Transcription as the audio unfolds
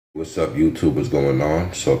What's up, YouTube? What's going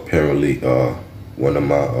on? So apparently, one of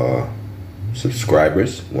my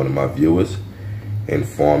subscribers, one of my viewers,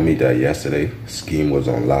 informed me that yesterday Skeam was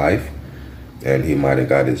on live, and he might have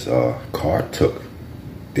got his car took.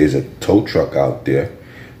 There's a tow truck out there,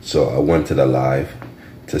 so I went to the live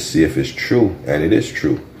to see if it's true, and it is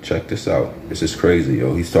true. Check this out. This is crazy,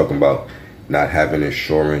 yo. He's talking about not having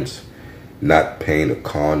insurance, not paying a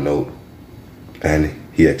car note, and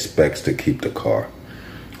he expects to keep the car.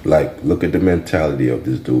 Like, look at the mentality of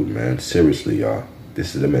this dude, man. Seriously, y'all.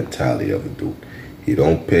 This is the mentality of a dude. He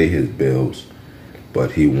don't pay his bills,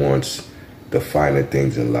 but he wants the finer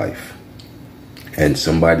things in life. And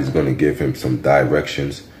somebody's going to give him some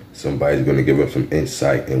directions. Somebody's going to give him some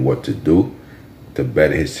insight in what to do to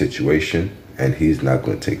better his situation. And he's not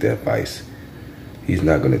going to take the advice. He's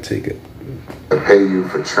not going to take it. To pay you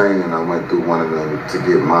for training, I went through one of them to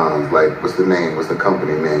get mine. Like, what's the name? What's the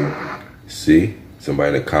company name? See?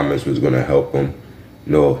 Somebody in the comments was going to help him.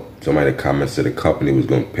 No, somebody in the comments said the company was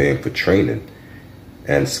going to pay him for training.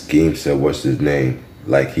 And Skeam said, what's his name?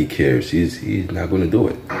 Like he cares. He's not going to do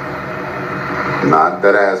it. Nah,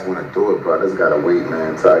 that ass want to do it, bro. I just got to wait,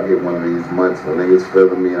 man, until I get one of these months when niggas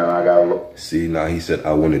feeling me and I got to look. See, now he said,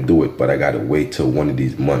 I want to do it, but I got to wait till one of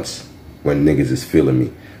these months when niggas is feeling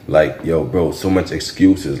me. Like, yo, bro, so much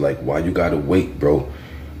excuses. Like, why you got to wait, bro?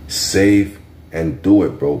 Save and do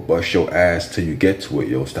it, bro. Bust your ass till you get to it,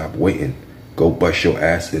 yo. Stop waiting. Go bust your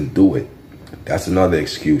ass and do it. That's another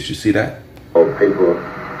excuse. You see that? Oh, paper.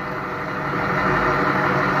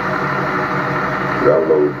 Got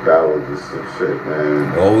low dollars and some shit,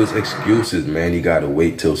 man. Always excuses, man. You gotta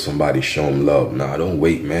wait till somebody show him love. Nah, don't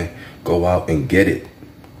wait, man. Go out and get it.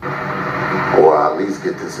 Or at least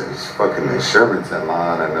get this fucking insurance in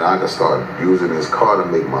line, and then I can start using this car to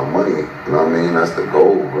make my money. You know what I mean? That's the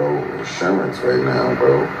goal, bro. Insurance right now,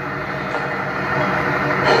 bro.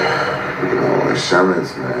 You know,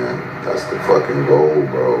 insurance, man. That's the fucking goal,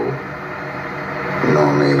 bro. You know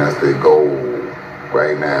what I mean? That's the goal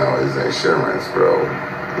right now is insurance, bro.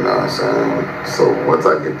 You know what I'm saying? So once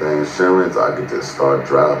I get the insurance, I can just start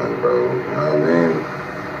driving, bro. You know what I mean?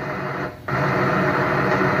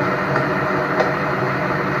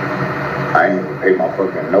 I ain't even pay my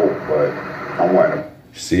fucking note, but I want to.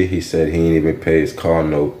 See, he said he ain't even pay his car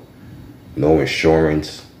note. No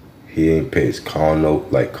insurance. He ain't pay his car note.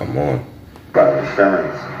 Like, come on. About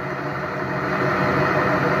insurance.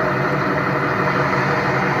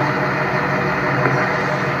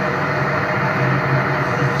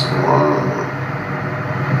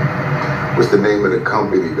 What's the name of the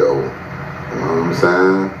company, though? You know what I'm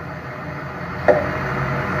saying?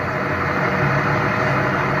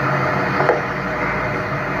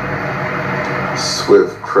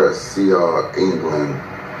 Swift Crest, CR, England.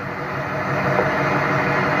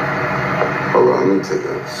 Hold on, let me take a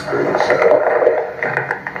screenshot.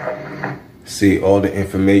 See, all the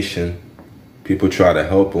information people try to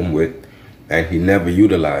help him with, and he never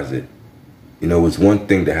utilized it. You know, it's one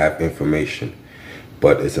thing to have information,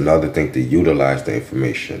 but it's another thing to utilize the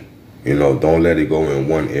information. You know, don't let it go in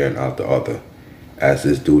one ear and out the other, as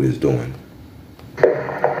this dude is doing.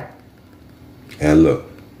 And look,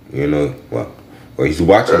 you know, well, he's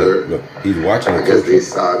watching it. Look, he's watching the tow truck. I guess they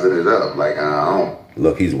sizing it up. Like, I don't.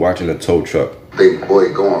 Look, he's watching the tow truck. I think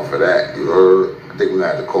boy going for that. You heard? I think we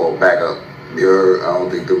got to call back up. You heard? I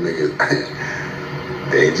don't think them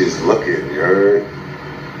niggas. They just looking. You heard?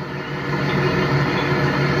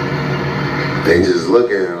 They just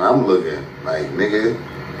looking and I'm looking. Like, nigga.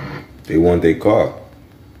 They want their car.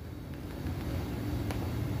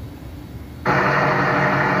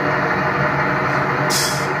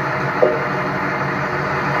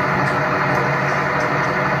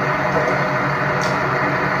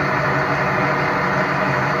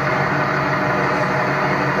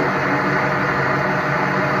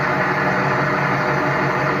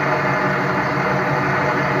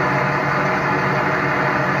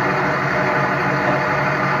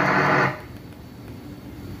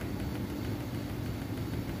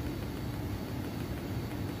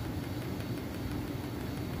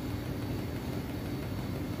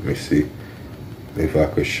 Let me see if I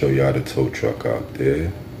could show y'all the tow truck out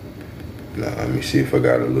there. Now, let me see if I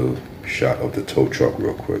got a little shot of the tow truck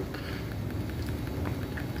real quick.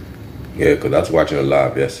 Yeah, because I was watching it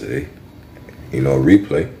live yesterday, you know,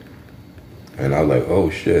 replay. And I was like, oh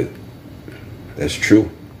shit, that's true.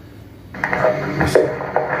 Let's see.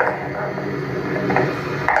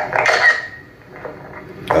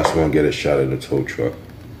 I just want to get a shot of the tow truck.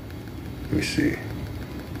 Let me see.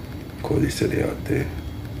 Of course, he said they out there.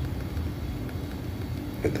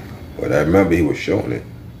 But I remember he was showing it.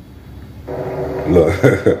 Look,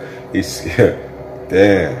 he's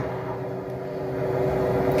Damn.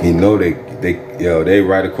 He know they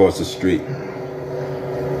right across the street.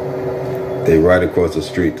 They right across the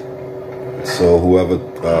street. So whoever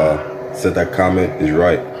said that comment is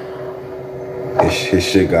right. His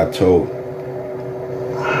shit got told.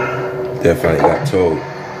 Definitely got told.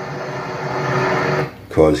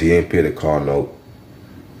 Cause he ain't paid a car note.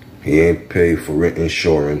 He ain't paid for rent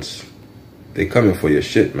insurance. They coming for your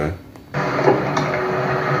shit, man.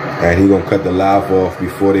 And he gonna cut the live off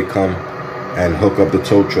before they come and hook up the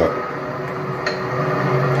tow truck.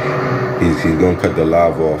 He's gonna cut the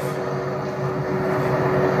live off.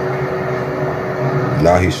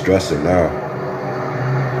 Now he's stressing now.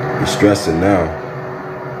 He's stressing now.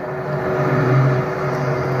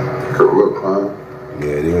 Look, huh?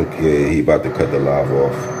 Yeah, he about to cut the live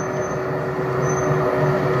off.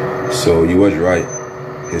 So you was right.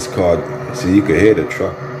 His car, see, you could hear the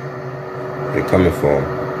truck. They're coming for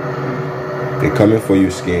him. They're coming for you,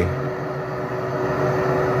 Skeam.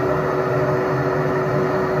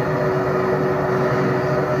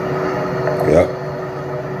 Yep.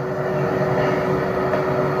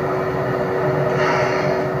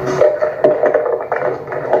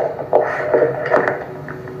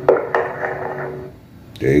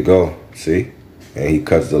 There you go. See? And he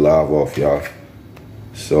cuts the live off, y'all.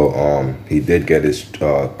 So he did get his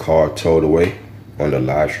car towed away on the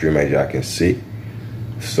live stream, as y'all can see.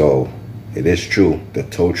 So it is true, the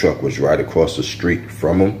tow truck was right across the street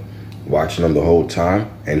from him, watching him the whole time,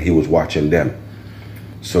 and he was watching them.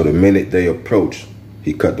 So the minute they approached,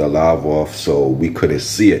 he cut the live off, so we couldn't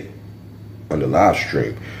see it on the live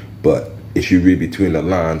stream. But if you read between the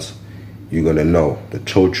lines, you're gonna know the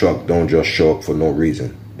tow truck don't just show up for no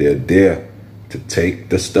reason. They're there to take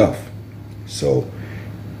the stuff. So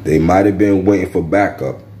they might have been waiting for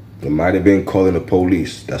backup. They might have been calling the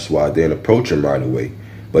police. That's why they didn't approach him right away.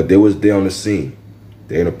 But they was there on the scene.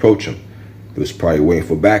 They didn't approach him. They was probably waiting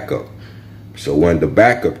for backup. So when the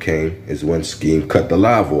backup came is when Skeam cut the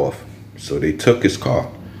live off. So they took his car.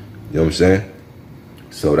 You know what I'm saying?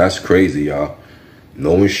 So that's crazy, y'all.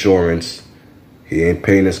 No insurance. He ain't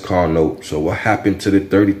paying his car note. So what happened to the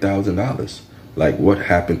 $30,000? Like, what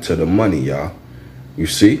happened to the money, y'all? You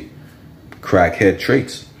see? Crackhead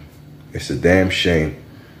traits. It's a damn shame.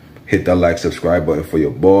 Hit that like, subscribe button for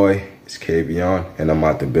your boy. It's Kavion, and I'm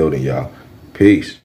out the building, y'all. Peace.